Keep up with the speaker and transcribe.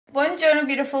Buongiorno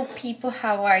beautiful people,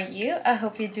 how are you? I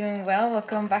hope you're doing well.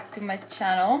 Welcome back to my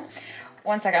channel.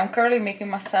 One second, I'm currently making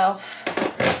myself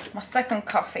my second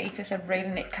coffee because I really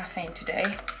need caffeine today.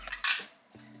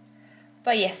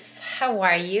 But yes, how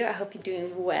are you? I hope you're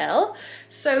doing well.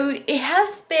 So it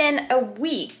has been a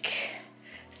week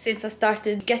since I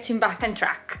started getting back on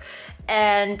track,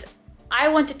 and I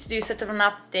wanted to do sort of an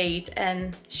update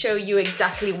and show you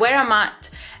exactly where I'm at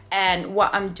and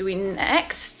what I'm doing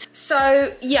next.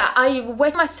 So yeah, I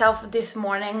weighed myself this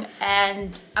morning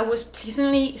and I was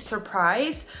pleasantly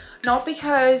surprised, not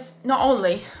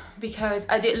only because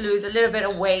I did lose a little bit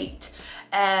of weight,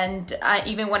 and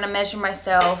even when I measure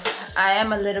myself I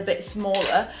am a little bit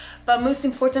smaller, but most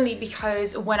importantly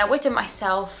because when I weighed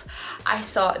myself I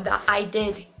saw that I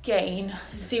did gain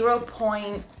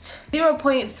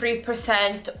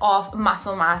 0.3% of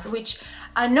muscle mass, which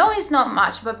I know it's not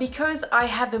much, but because I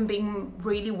haven't been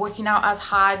really working out as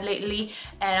hard lately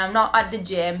and I'm not at the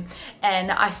gym,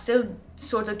 and I still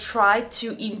sort of try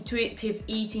to intuitive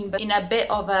eating but in a bit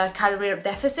of a calorie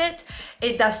deficit,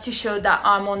 it does to show that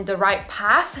I'm on the right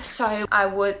path. So I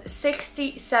was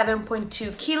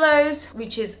 67.2 kilos,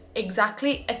 which is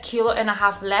exactly 1.5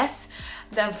 kilos less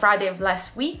than Friday of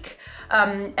last week,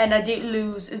 and I did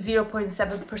lose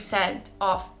 0.7%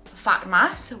 of fat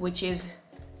mass, which is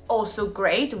also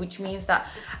great, which means that,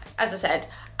 as I said,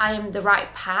 I am the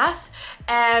right path.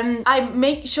 And I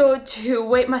make sure to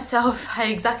weigh myself at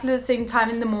exactly the same time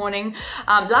in the morning.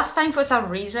 Last time for some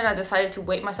reason I decided to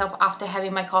weigh myself after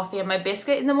having my coffee and my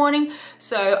biscuit in the morning,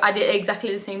 so I did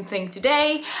exactly the same thing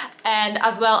today. And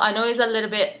as well, I know it's a little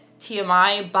bit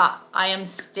TMI, but I am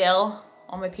still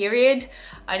on my period.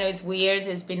 I know it's weird,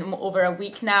 it's been over a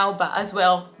week now, but as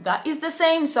well that is the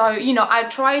same. So you know, I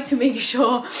tried to make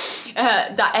sure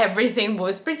that everything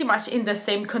was pretty much in the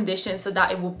same condition so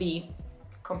that it would be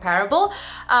comparable.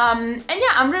 And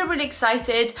yeah, I'm really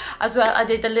excited. As well, I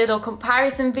did a little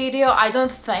comparison video. I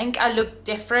don't think I look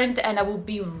different, and I would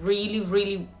be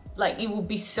really like, it would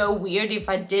be so weird if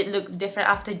I did look different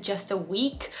after just a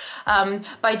week, but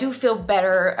I do feel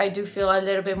better. I do feel a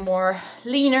little bit more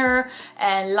leaner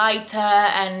and lighter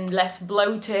and less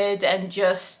bloated and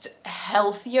just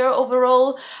healthier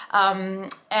overall.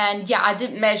 And yeah, I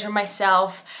did measure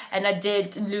myself and I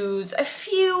did lose a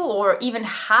few or even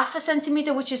 0.5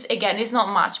 centimeter, which is, again, it's not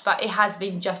much, but it has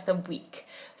been just a week.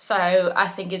 So I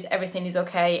think everything is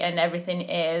okay, and everything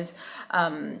is,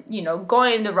 you know,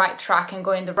 going in the right track and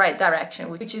going in the right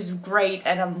direction, which is great,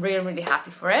 and I'm really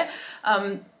happy for it.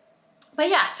 But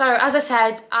yeah, so as I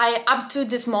said, up to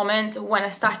this moment when I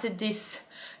started this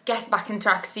Get Back on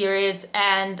Track series,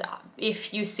 and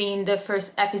if you've seen the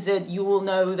first episode, you will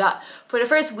know that for the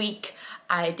first week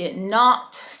I did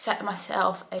not set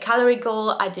myself a calorie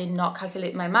goal, I did not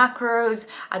calculate my macros,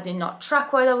 I did not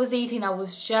track what I was eating. I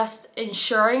was just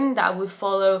ensuring that I would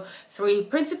follow 3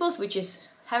 principles, which is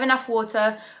have enough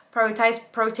water, prioritize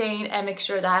protein, and make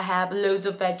sure that I have loads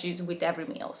of veggies with every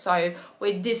meal. So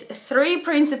with these 3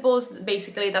 principles,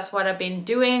 basically that's what I've been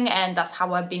doing, and that's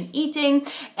how I've been eating.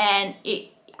 And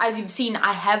as you've seen,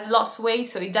 I have lost weight,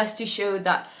 so it does to show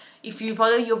that if you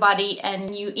follow your body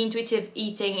and you intuitive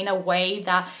eating in a way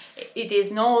that it is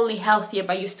not only healthier,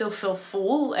 but you still feel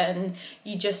full and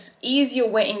you just ease your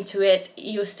way into it,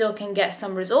 you still can get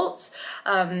some results.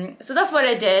 So that's what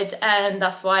I did, and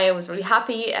that's why I was really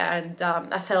happy, and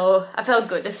I felt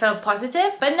good, I felt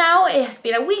positive. But now it has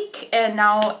been a week, and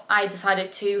now I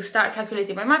decided to start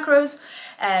calculating my macros,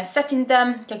 setting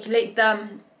them, calculate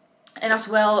them. And as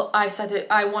well, I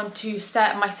want to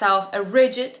set myself a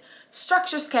rigid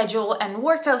structure schedule and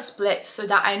workout split so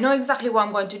that I know exactly what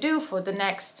I'm going to do for the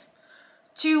next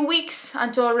 2 weeks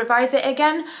until I revise it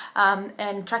again,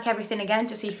 and track everything again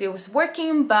to see if it was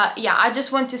working. But yeah, I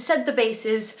just want to set the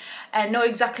basis and know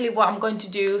exactly what I'm going to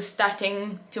do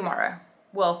starting tomorrow.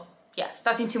 Well, yeah,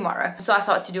 starting tomorrow. So I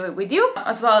thought to do it with you.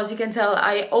 As well, as you can tell,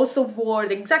 I also wore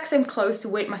the exact same clothes to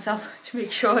weigh myself to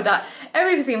make sure that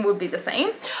everything would be the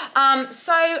same.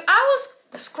 So I was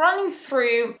scrolling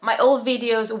through my old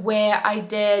videos where I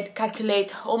did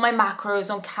calculate all my macros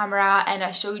on camera, and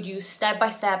I showed you step by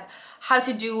step how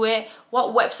to do it,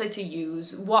 what website to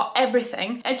use, what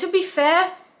everything. And to be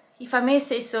fair, if I may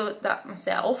say so that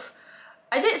myself,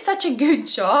 I did such a good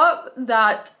job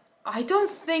that I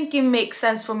don't think it makes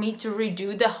sense for me to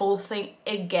redo the whole thing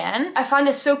again. I find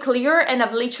it so clear, and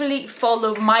I've literally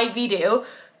followed my video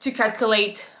to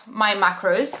calculate my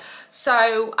macros.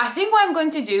 So I think what I'm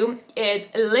going to do is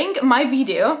link my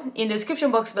video in the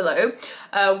description box below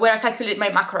where I calculate my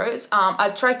macros.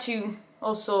 I'll try to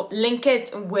also link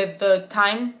it with the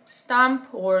time stamp,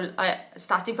 or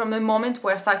starting from the moment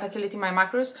where I start calculating my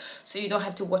macros, so you don't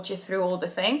have to watch it through all the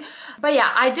thing. But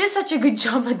yeah, I did such a good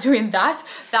job at doing that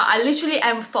I literally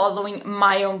am following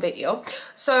my own video.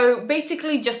 So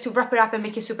basically, just to wrap it up and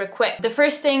make it super quick, the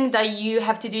first thing that you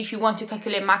have to do if you want to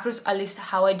calculate macros, at least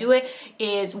how I do it,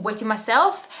 is weighting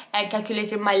myself and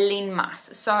calculating my lean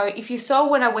mass. So if you saw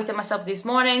when I weighted myself this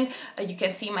morning, you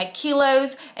can see my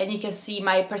kilos and you can see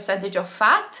my percentage of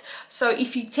fat. So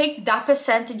if you take that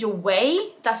percentage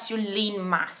away, that's your lean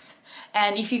mass.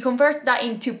 And if you convert that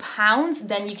into pounds,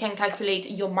 then you can calculate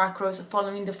your macros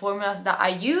following the formulas that I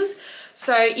use.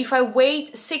 So if I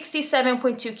weighed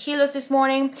 67.2 kilos this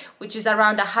morning, which is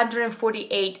around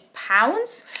 148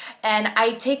 pounds, and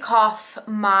I take off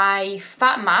my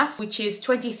fat mass, which is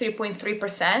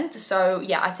 23.3%, so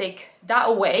yeah, I take that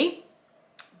away,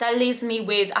 that leaves me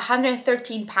with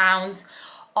 113 pounds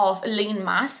of lean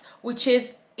mass, which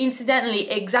is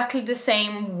incidentally exactly the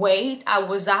same weight I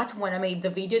was at when I made the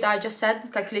video that I just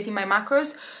said, calculating my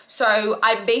macros. So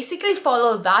I basically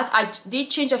followed that. I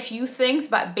did change a few things,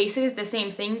 but basically it's the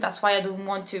same thing. That's why I don't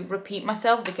want to repeat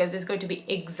myself, because it's going to be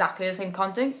exactly the same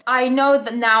content. I know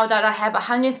that now that I have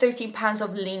 113 pounds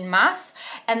of lean mass,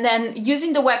 and then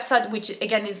using the website, which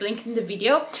again is linked in the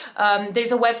video,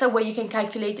 there's a website where you can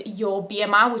calculate your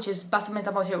BMR, which is basal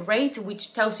metabolic rate,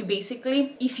 which tells you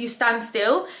basically if you stand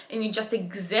still and you just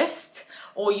exist,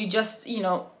 or you just, you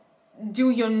know, do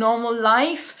your normal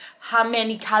life, how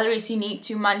many calories you need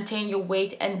to maintain your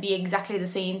weight and be exactly the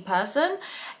same person.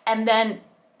 And then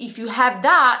if you have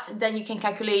that, then you can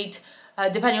calculate,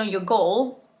 depending on your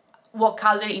goal, what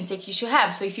calorie intake you should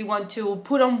have. So if you want to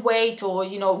put on weight, or,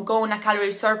 you know, go on a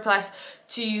calorie surplus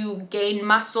to gain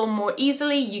muscle more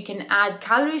easily, you can add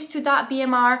calories to that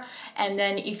BMR. And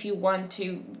then if you want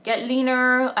to get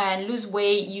leaner and lose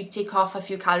weight, you take off a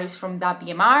few calories from that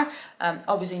BMR,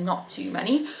 obviously not too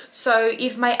many. So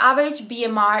if my average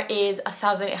BMR is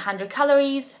 1,800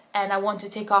 calories and I want to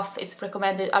take off, it's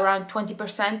recommended around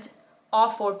 20%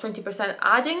 off or 20%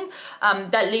 adding,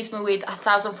 that leaves me with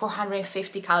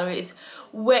 1,450 calories,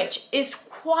 which is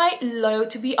quite low,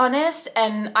 to be honest,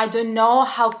 and I don't know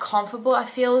how comfortable I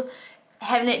feel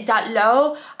having it that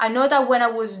low. I know that when I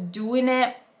was doing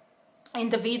it in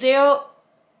the video,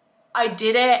 I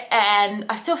did it and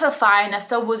I still felt fine, I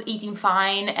still was eating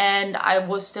fine, and I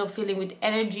was still feeling with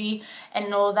energy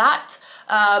and all that,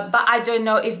 but I don't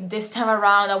know if this time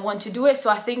around I want to do it. So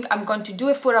I think I'm going to do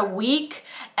it for a week,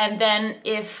 and then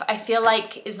if I feel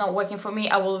like it's not working for me,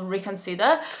 I will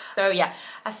reconsider. So yeah,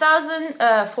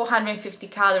 1,450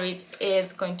 calories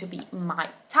is going to be my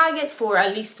target for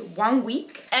at least 1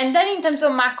 week. And then in terms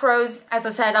of macros, as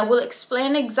I said, I will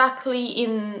explain exactly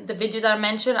in the video that I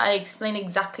mentioned, I explain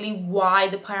exactly why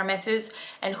the parameters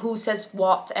and who says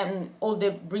what and all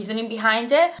the reasoning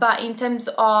behind it. But in terms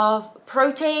of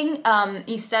protein,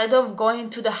 instead of going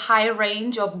to the high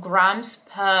range of grams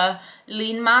per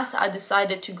lean mass, I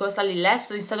decided to go slightly less.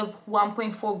 So instead of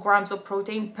 1.4 grams of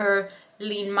protein per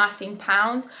lean mass in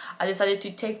pounds, I decided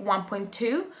to take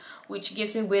 1.2, which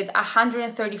gives me with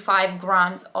 135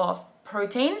 grams of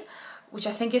protein, which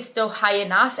I think is still high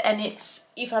enough. And it's,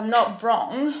 if I'm not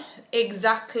wrong,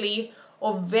 exactly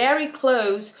or very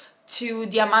close to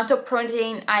the amount of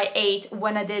protein I ate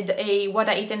when I did a what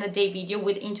I ate in a day video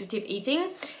with intuitive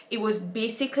eating. It was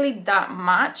basically that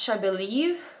much, I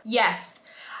believe. Yes,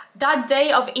 that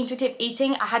day of intuitive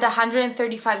eating, I had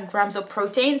 135 grams of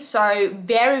protein, so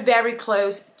very, very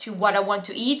close to what I want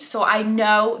to eat. So I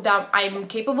know that I'm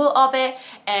capable of it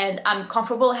and I'm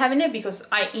comfortable having it because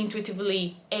I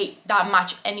intuitively ate that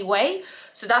much anyway.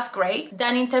 So that's great.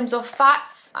 Then in terms of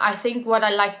fats, I think what I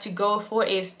like to go for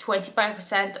is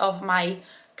 25% of my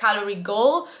calorie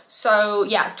goal. So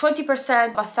yeah, 20%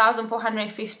 of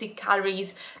 1,450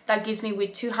 calories, that gives me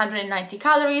with 290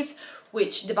 calories,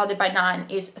 which divided by 9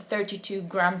 is 32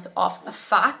 grams of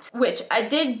fat, which I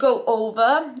did go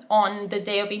over on the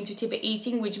day of intuitive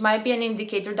eating, which might be an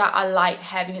indicator that I like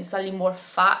having slightly more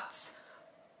fats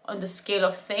on the scale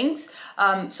of things.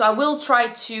 So I will try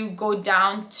to go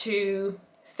down to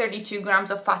 32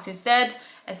 grams of fat instead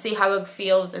and see how it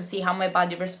feels and see how my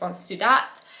body responds to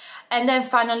that. And then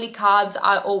finally, carbs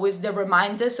are always the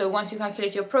reminder. So once you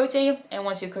calculate your protein and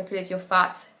once you calculate your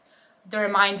fats, the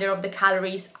reminder of the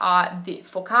calories are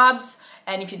for carbs,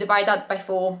 and if you divide that by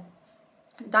 4,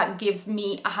 that gives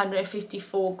me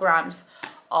 154 grams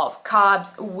of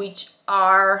carbs, which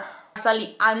are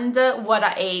slightly under what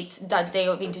I ate that day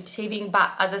of intuitive eating.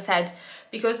 But as I said,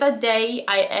 because that day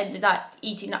I ended up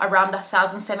eating around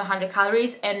 1,700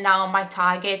 calories and now my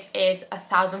target is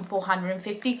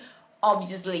 1,450,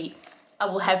 obviously I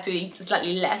will have to eat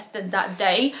slightly less than that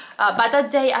day. But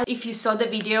that day, if you saw the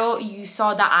video, you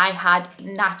saw that I had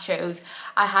nachos,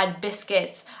 I had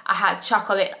biscuits, I had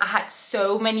chocolate, I had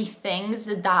so many things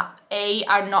that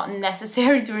are not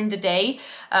necessary during the day,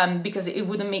 because it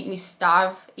wouldn't make me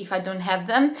starve if I don't have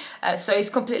them. So it's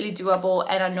completely doable,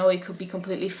 and I know it could be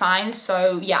completely fine.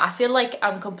 So yeah, I feel like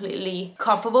I'm completely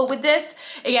comfortable with this.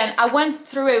 Again, I went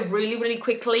through it really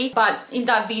quickly, but in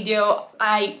that video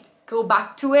I go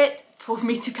back to it for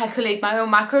me to calculate my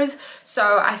own macros,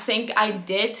 so I think I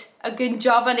did a good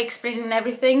job on explaining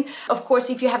everything. Of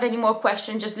course, if you have any more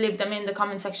questions, just leave them in the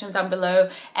comment section down below,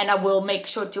 and I will make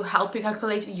sure to help you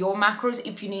calculate your macros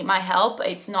if you need my help.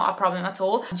 It's not a problem at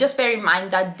all. Just bear in mind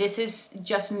that this is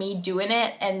just me doing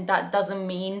it, and that doesn't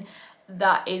mean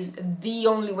that is the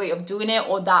only way of doing it,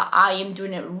 or that I am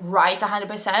doing it right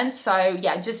 100%. So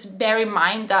yeah, just bear in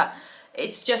mind that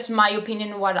it's just my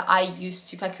opinion, what I use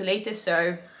to calculate it.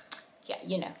 So yeah,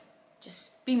 you know,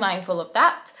 just be mindful of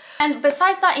that. And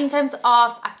besides that, in terms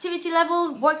of activity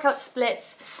level, workout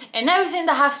splits, and everything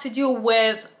that has to do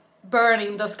with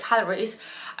burning those calories,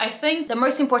 I think the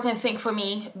most important thing for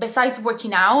me, besides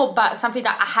working out, but something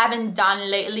that I haven't done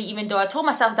lately, even though I told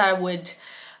myself that I would,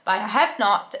 but I have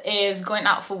not, is going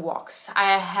out for walks.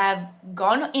 I have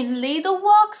gone in little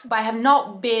walks, but I have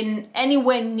not been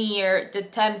anywhere near the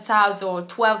 10,000 or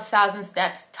 12,000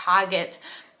 steps target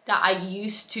that I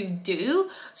used to do.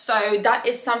 So that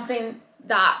is something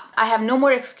that I have no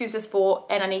more excuses for,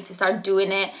 and I need to start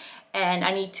doing it, and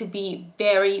I need to be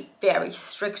very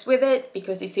strict with it,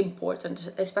 because it's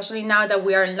important, especially now that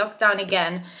we are in lockdown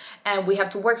again and we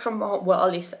have to work from home. Well,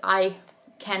 at least I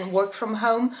can work from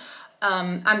home.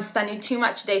 I'm spending too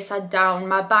much days sat down,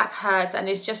 my back hurts, and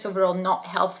it's just overall not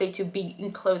healthy to be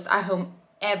enclosed at home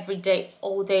every day,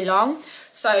 all day long.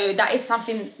 So that is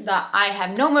something that I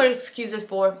have no more excuses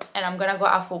for, and I'm gonna go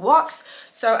out for walks.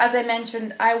 So as I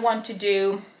mentioned, I want to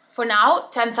do, for now,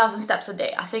 10,000 steps a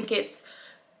day. I think it's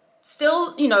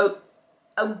still, you know,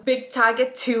 a big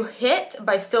target to hit,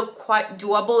 but it's still quite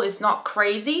doable. It's not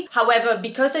crazy. However,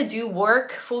 because I do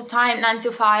work full-time 9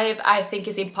 to 5, I think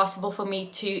it's impossible for me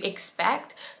to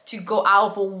expect to go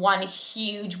out for one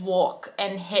huge walk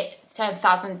and hit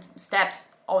 10,000 steps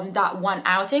on that one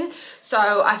outing.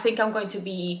 So I think I'm going to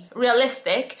be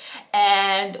realistic,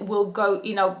 and we'll go,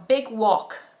 you know, big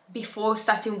walk before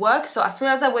starting work. So as soon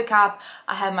as I wake up,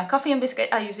 I have my coffee and biscuit,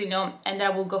 I usually know, and then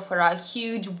I will go for a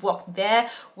huge walk there,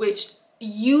 which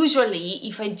usually,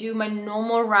 if I do my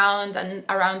normal round and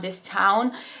around this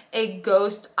town, it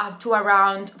goes up to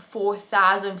around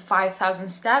 4,000, 5,000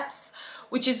 steps,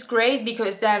 which is great,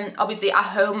 because then obviously at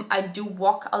home I do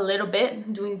walk a little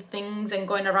bit, doing things and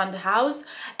going around the house,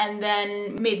 and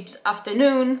then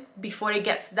mid-afternoon, before it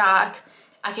gets dark,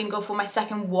 I can go for my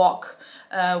second walk,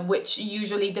 which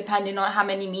usually, depending on how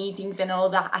many meetings and all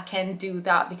that, I can do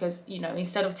that, because, you know,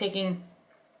 instead of taking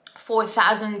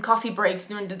 4,000 coffee breaks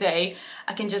during the day,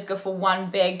 I can just go for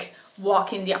one big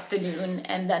walk in the afternoon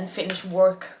and then finish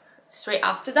work straight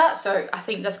after that. So I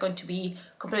think that's going to be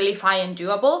completely fine and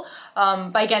doable.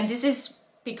 But again, this is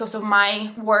because of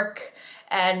my work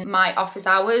and my office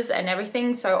hours and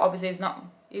everything. So obviously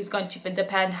it's going to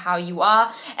depend how you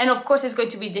are, and of course it's going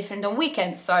to be different on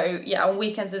weekends. So yeah, on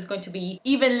weekends there's going to be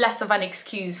even less of an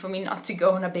excuse for me not to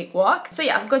go on a big walk. So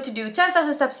yeah, I'm going to do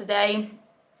 10,000 steps a day.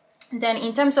 Then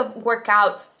in terms of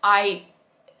workouts, I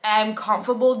am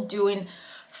comfortable doing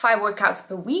 5 workouts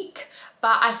per week,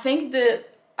 but I think that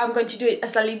I'm going to do it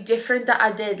slightly different than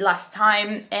I did last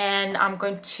time, and I'm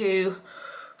going to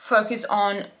focus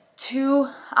on 2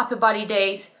 upper body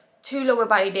days, 2 lower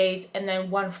body days, and then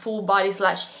 1 full body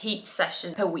 / heat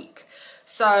session per week.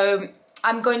 So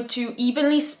I'm going to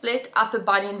evenly split upper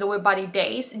body and lower body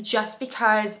days, just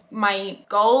because my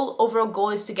overall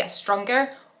goal is to get stronger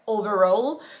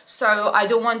overall. So I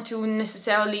don't want to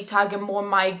necessarily target more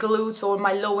my glutes or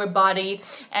my lower body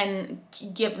and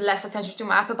give less attention to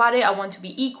my upper body. I want to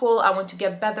be equal. I want to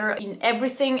get better in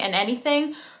everything and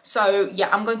anything. So yeah,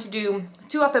 I'm going to do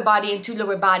 2 upper body and 2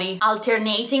 lower body,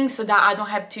 alternating, so that I don't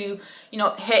have to, you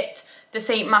know, hit the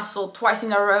same muscle twice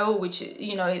in a row, which,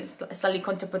 you know, is slightly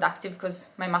counterproductive,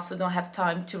 because my muscle don't have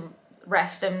time to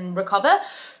rest and recover.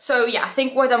 So yeah, I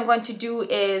think what I'm going to do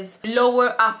is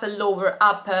lower upper,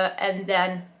 and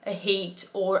then a heat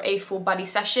or a full body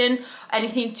session,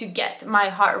 anything to get my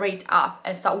heart rate up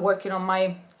and start working on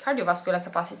my cardiovascular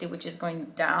capacity, which is going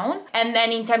down. And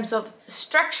then in terms of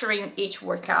structuring each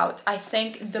workout, I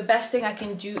think the best thing I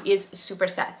can do is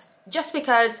supersets, just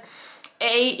because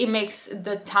it makes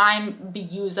the time be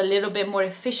used a little bit more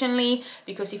efficiently,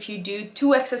 because if you do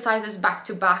 2 exercises back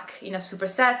to back in a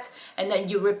superset and then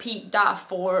you repeat that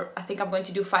for, I think I'm going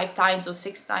to do 5 times or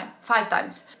 5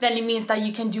 times, then it means that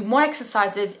you can do more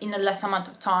exercises in a less amount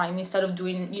of time, instead of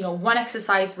doing, you know, 1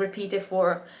 exercise repeated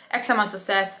for X amount of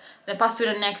sets, then pass to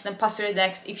the next, then pass to the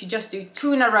next. If you just do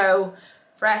 2 in a row,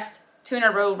 rest, 2 in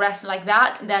a row, rest, like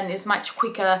that, then it's much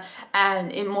quicker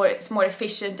and it's more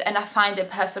efficient, and I find it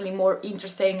personally more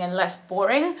interesting and less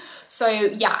boring. So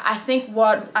yeah, I think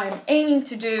what I'm aiming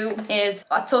to do is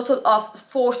a total of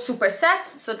 4 supersets,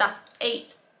 so that's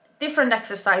 8 different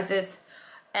exercises,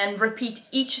 and repeat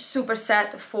each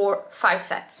superset for 5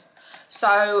 sets.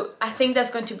 So I think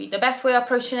that's going to be the best way of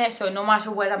approaching it. So no matter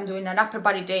whether I'm doing an upper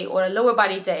body day or a lower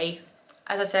body day,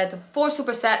 as I said, 4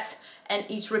 supersets and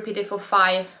each repeated for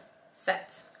 5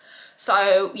 sets.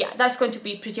 So yeah, that's going to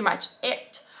be pretty much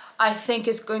it. I think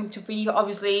it's going to be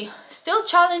obviously still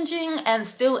challenging and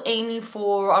still aiming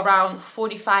for around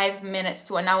 45 minutes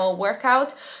to an hour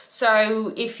workout.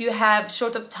 So if you have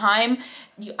short of time,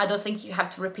 I don't think you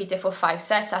have to repeat it for 5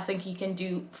 sets. I think you can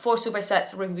do 4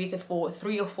 supersets, repeat it for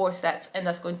 3 or 4 sets, and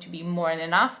that's going to be more than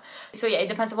enough. So yeah, it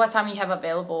depends on what time you have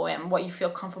available and what you feel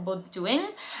comfortable doing.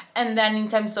 And then in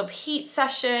terms of heat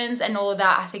sessions and all of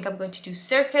that, I think I'm going to do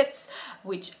circuits,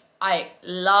 which I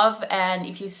love. And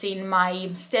if you've seen my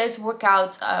stairs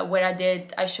workout where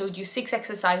I showed you 6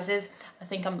 exercises, I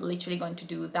think I'm literally going to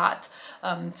do that.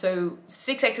 So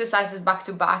 6 exercises back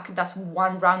to back, that's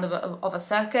 1 round of a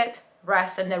circuit,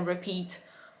 rest, and then repeat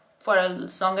for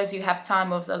as long as you have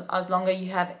time, or as long as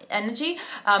you have energy.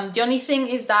 The only thing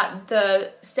is that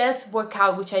the stairs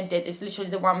workout which I did is literally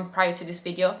the one prior to this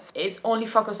video, is only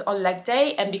focused on leg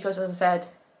day, and because, as I said,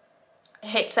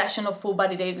 HIIT session of full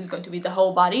body days is going to be the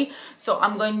whole body, so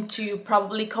I'm going to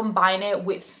probably combine it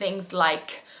with things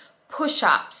like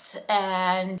push-ups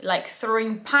and like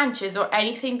throwing punches, or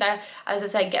anything that, as I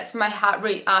said, gets my heart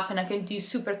rate up and I can do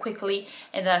super quickly,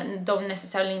 and then don't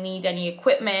necessarily need any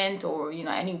equipment or, you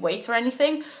know, any weights or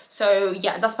anything. So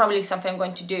yeah, that's probably something I'm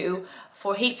going to do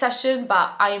for HIIT session,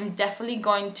 but I am definitely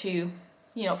going to,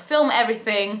 you know, film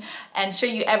everything and show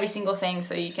you every single thing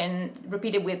so you can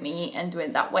repeat it with me and do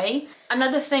it that way.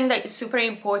 Another thing that is super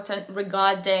important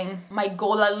regarding my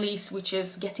goal, at least, which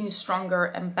is getting stronger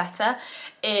and better,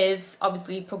 is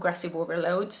obviously progressive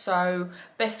overload. So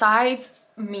besides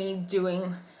me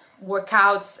doing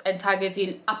workouts and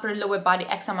targeting upper and lower body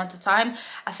X amount of time,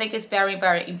 I think it's very,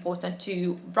 very important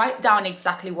to write down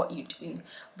exactly what you're doing.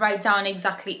 Write down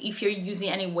exactly if you're using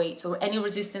any weights or any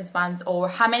resistance bands or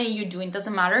how many you're doing,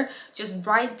 doesn't matter. Just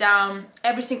write down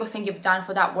every single thing you've done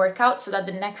for that workout, so that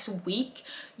the next week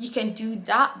you can do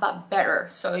that but better.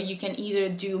 So you can either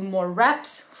do more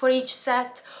reps for each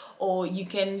set, or you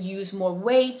can use more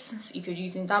weights if you're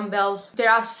using dumbbells.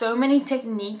 There are so many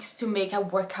techniques to make a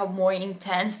workout more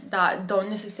intense that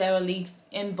don't necessarily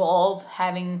involve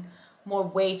having more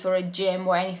weights or a gym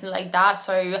or anything like that.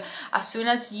 So as soon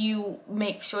as you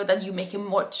make sure that you make it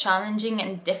more challenging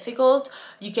and difficult,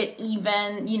 you can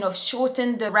even, you know,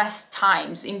 shorten the rest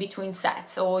times in between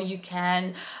sets, or you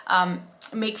can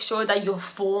make sure that your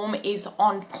form is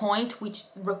on point, which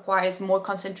requires more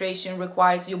concentration,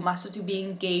 requires your muscle to be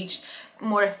engaged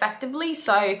more effectively.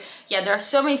 So yeah, there are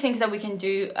so many things that we can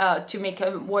do to make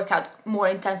a workout more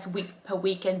intense week per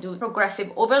week and do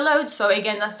progressive overload. So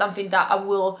again, that's something that I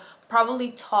will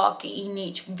probably talk in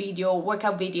each video,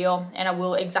 workout video, and I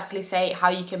will exactly say how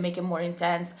you can make it more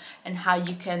intense and how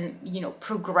you can, you know,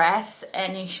 progress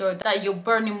and ensure that you're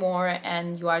burning more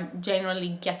and you are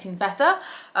generally getting better.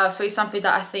 So it's something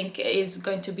that I think is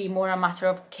going to be more a matter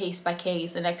of case by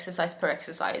case and exercise per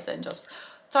exercise, and just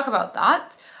talk about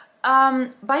that.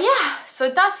 But yeah, so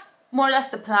that's more or less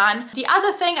the plan. The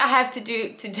other thing I have to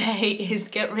do today is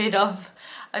get rid of,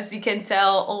 as you can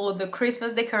tell, all the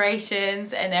Christmas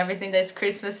decorations and everything that's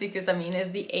Christmas, because I mean,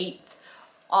 it's the 8th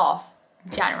of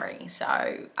January, so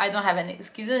I don't have any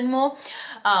excuse anymore.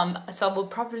 So I will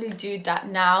probably do that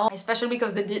now, especially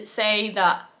because they did say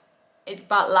that it's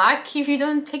bad luck if you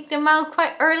don't take them out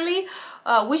quite early,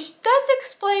 which does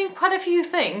explain quite a few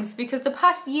things, because the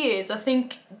past years, I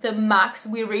think the max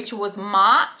we reached was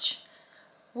March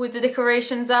with the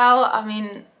decorations out. I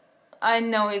mean, I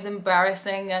know it's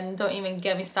embarrassing, and don't even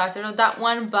get me started on that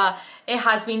one, but it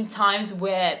has been times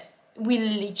where we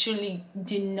literally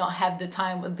did not have the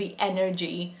time or the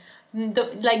energy,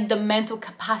 the mental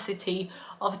capacity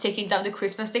of taking down the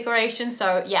Christmas decorations.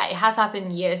 So yeah, it has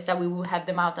happened years that we will have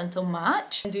them out until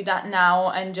March. Do that now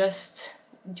and just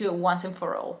do it once and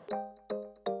for all.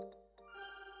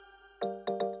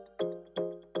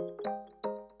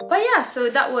 But yeah, so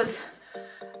that was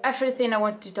everything I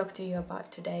want to talk to you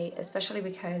about today, especially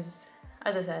because,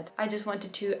 as I said, I just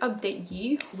wanted to update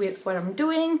you with what I'm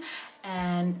doing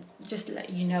and just let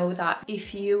you know that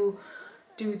if you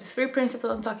do the 3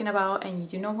 principles I'm talking about and you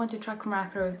do not want to track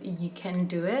macros, you can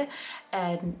do it,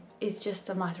 and it's just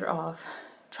a matter of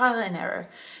trial and error.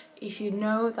 If you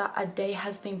know that a day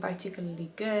has been particularly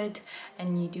good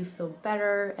and you do feel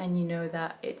better and you know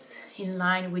that it's in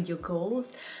line with your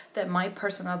goals, then my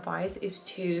personal advice is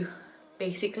to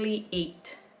basically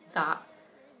eat that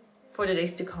for the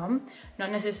days to come. Not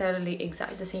necessarily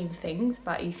exactly the same things,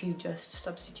 but if you just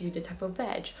substitute the type of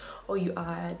veg, or you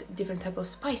add different type of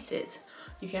spices,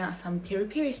 you can add some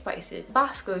piri-piri spices,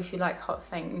 Tabasco if you like hot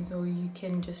things, or you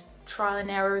can just trial and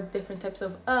error different types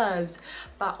of herbs.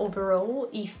 But overall,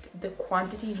 if the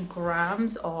quantity in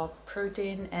grams of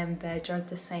protein and veg are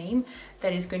the same,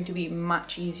 then it's going to be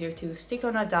much easier to stick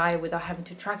on a diet without having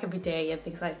to track every day and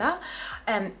things like that.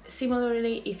 And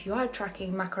similarly, if you are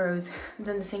tracking macros,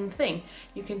 then the same thing.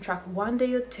 You can track 1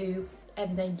 day or 2,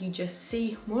 and then you just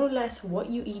see more or less what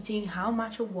you're eating, how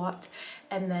much of what,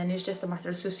 and then it's just a matter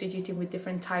of substituting with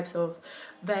different types of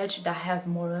veg that have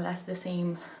more or less the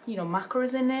same, you know,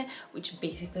 macros in it, which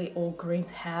basically all grains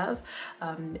have,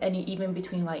 and even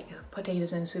between like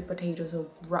potatoes and sweet potatoes, or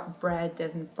bread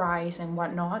and rice and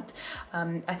whatnot.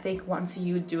 I think once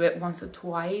you do it once or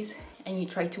twice and you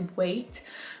try to weight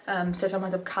certain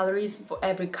amount of calories for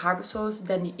every carb source,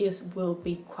 then it will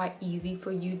be quite easy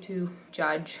for you to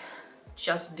judge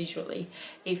just visually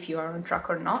if you are on track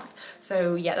or not.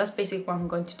 So yeah, that's basically what I'm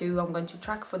going to do. I'm going to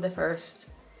track for the first,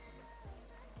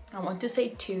 I want to say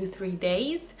 2-3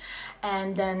 days,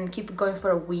 and then keep going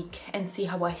for a week and see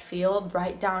how I feel,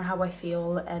 write down how I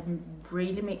feel, and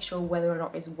really make sure whether or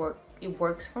not it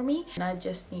works for me. And I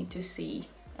just need to see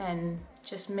and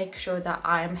just make sure that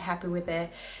I am happy with it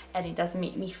and it doesn't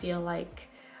make me feel like,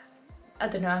 I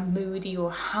don't know, I'm moody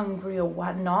or hungry or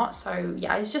whatnot. So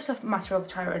yeah, it's just a matter of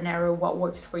trial and error what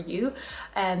works for you.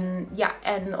 And yeah,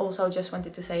 and also I just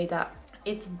wanted to say that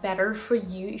it's better for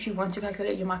you, if you want to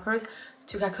calculate your macros,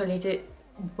 to calculate it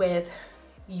with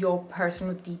your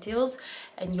personal details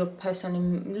and your personal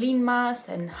lean mass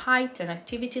and height and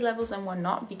activity levels and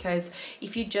whatnot. Because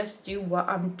if you just do what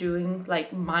I'm doing,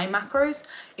 like my macros,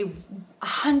 it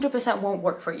 100% won't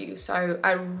work for you. So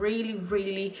I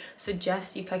really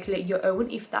suggest you calculate your own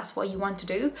if that's what you want to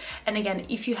do. And again,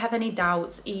 if you have any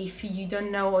doubts, if you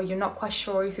don't know or you're not quite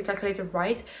sure if you calculated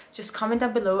right, just comment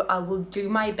down below. I will do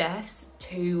my best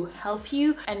to help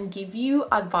you and give you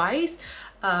advice,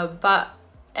 but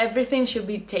everything should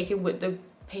be taken with the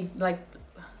like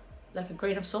a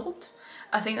grain of salt,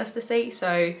 I think that's to say.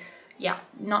 So yeah,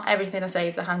 not everything I say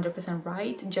is 100%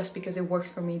 right. Just because it works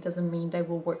for me doesn't mean they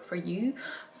will work for you.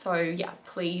 So yeah,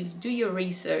 please do your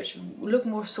research, look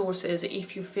more sources.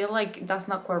 If you feel like that's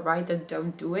not quite right, then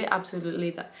don't do it. Absolutely,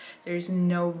 that there's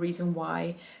no reason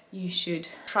why you should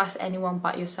trust anyone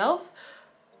but yourself.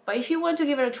 But if you want to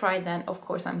give it a try, then of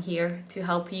course I'm here to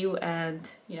help you, and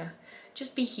you know,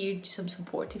 just be here to some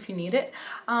support if you need it.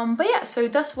 But yeah, so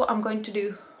that's what I'm going to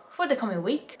do for the coming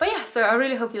week. But yeah, so I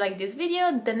really hope you like this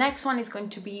video. The next one is going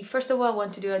to be, first of all, I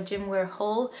want to do a gym wear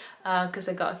haul, because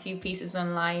I got a few pieces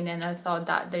online and I thought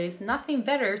that there is nothing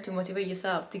better to motivate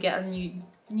yourself to get a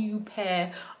new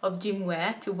pair of gym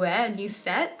wear to wear, a new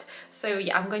set. So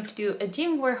yeah, I'm going to do a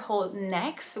gym wear haul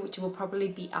next, which will probably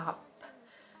be up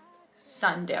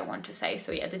Sunday, I want to say.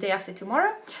 So yeah, the day after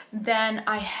tomorrow. Then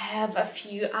I have a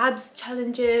few abs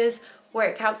challenges,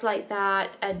 workouts like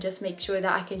that, and just make sure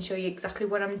that I can show you exactly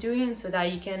what I'm doing, so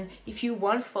that you can, if you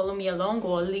want, follow me along,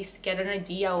 or at least get an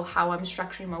idea of how I'm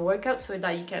structuring my workouts, so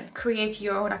that you can create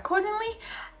your own accordingly.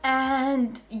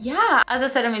 And yeah, as I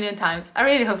said a million times, I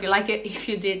really hope you like it. If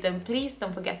you did, then please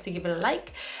don't forget to give it a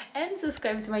like and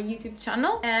subscribe to my YouTube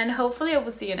channel, and hopefully I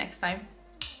will see you next time.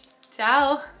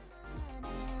 Ciao!